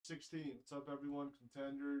16. What's up, everyone?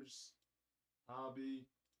 Contenders, Hobby,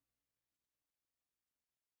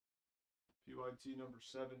 PYT number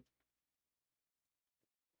 7.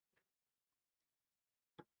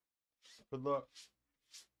 Good luck.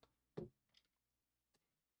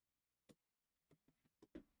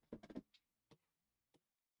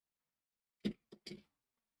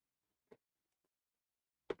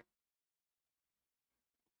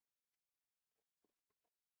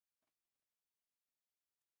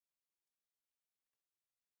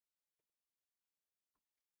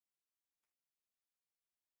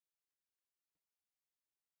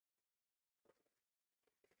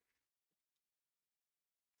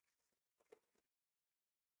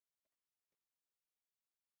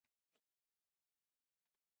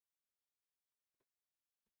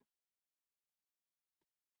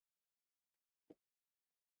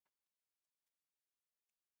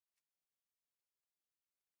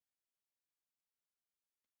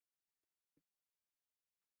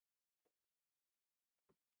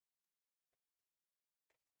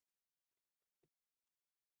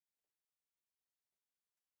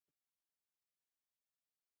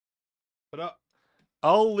 But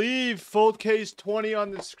I'll leave full case 20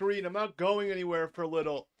 on the screen. I'm not going anywhere for a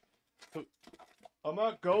little. I'm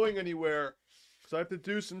not going anywhere because I have to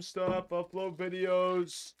do some stuff, upload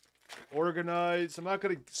videos, organize. I'm not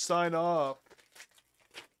going to sign off.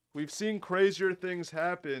 We've seen crazier things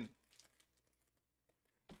happen.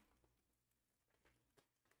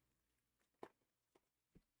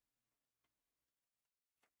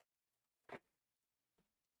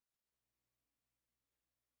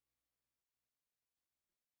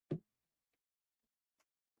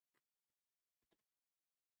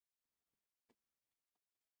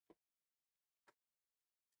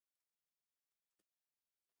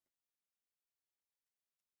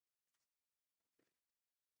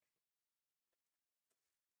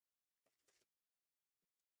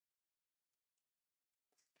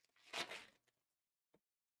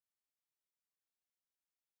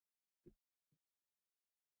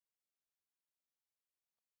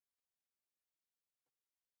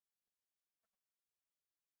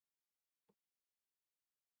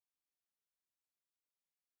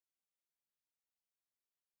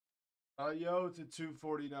 Yo, it's a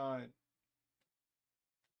 249.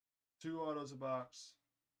 2 autos a box.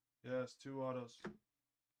 Yes, 2 autos.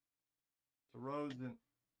 DeRozan.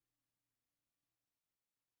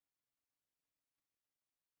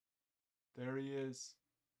 There he is.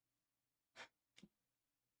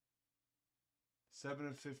 7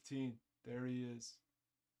 of 15. There he is.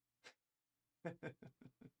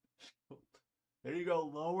 There you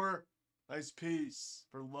go. Lower. Nice piece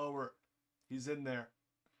for lower. He's in there.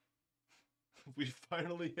 We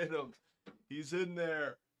finally hit him. He's in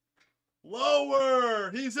there.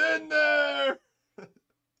 Lower. He's in there.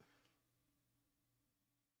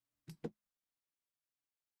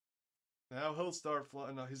 Now he'll start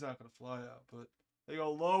flying. No, he's not going to fly out, but they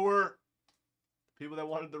go lower. People that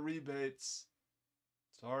wanted the rebates.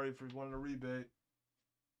 Sorry for wanting a rebate.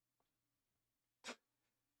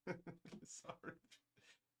 Sorry.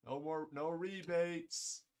 No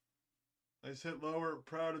rebates. Nice hit lower.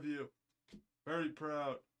 Proud of you. Very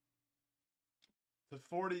proud. To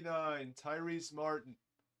 49, Tyrese Martin.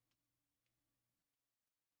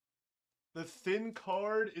 The thin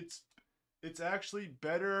card, it's actually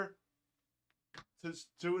better to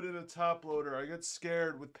do it in a top loader. I get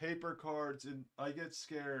scared with paper cards, and I get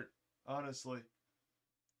scared, honestly.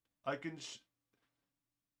 I can...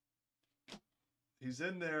 He's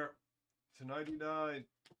in there to 99.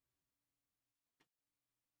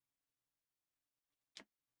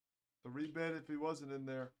 The rebate if he wasn't in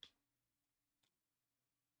there.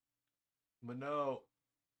 Mano.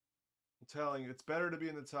 I'm telling you, it's better to be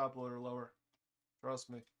in the top loader lower. Trust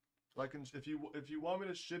me. I can if you want me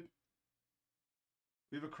to ship.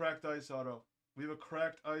 We have a cracked ice auto. We have a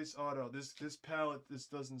cracked ice auto. This pallet, this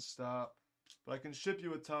doesn't stop. But I can ship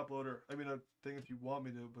you a top loader. I mean a thing if you want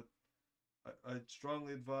me to, but I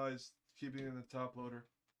strongly advise keeping it in the top loader.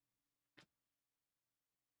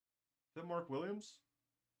 Is that Mark Williams?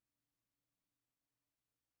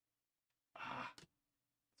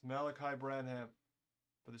 It's Malachi Branham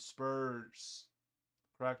for the Spurs.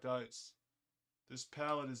 Cracked ice. This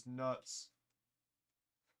pallet is nuts.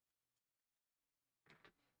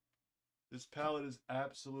 This pallet is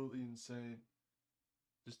absolutely insane.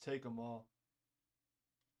 Just take them all.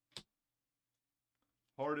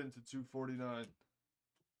 Harden to 249.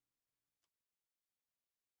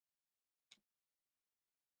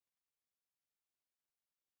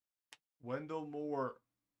 Wendell Moore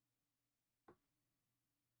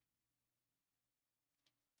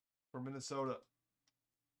for Minnesota.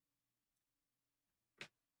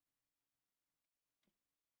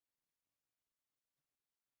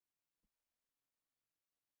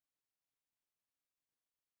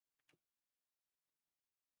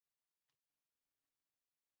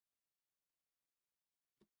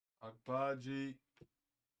 Agbaji.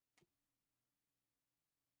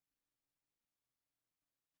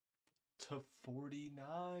 To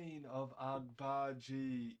 49 of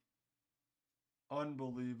Agbaji.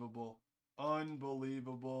 Unbelievable.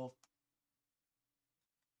 Unbelievable.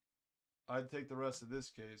 I'd take the rest of this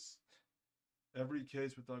case. Every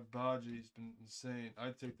case with Agbaji has been insane.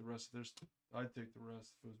 I'd take the rest of this. I'd take the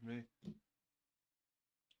rest if it was me.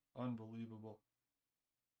 Unbelievable.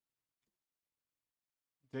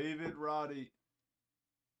 David Roddy.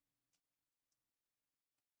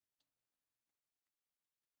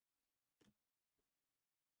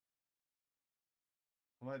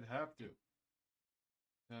 I might have to.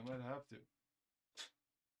 Yeah, I might have to.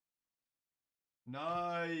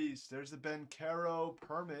 Nice. There's the Ben Caro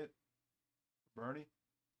permit. Bernie.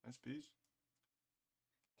 Nice piece.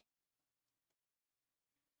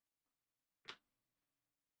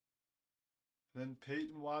 Then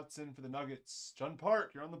Peyton Watson for the Nuggets. John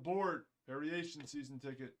Park, you're on the board. Variation season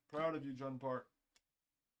ticket. Proud of you, John Park.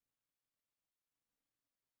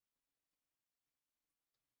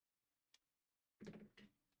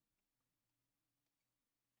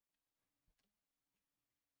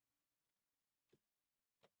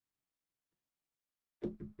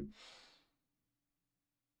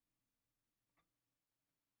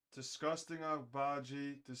 Disgusting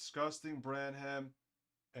Agbaji. Disgusting Branham.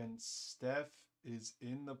 And Steph is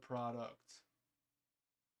in the product.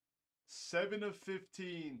 7 of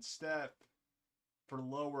 15, Steph. For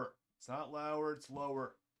lower. It's not lower, it's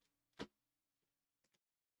lower.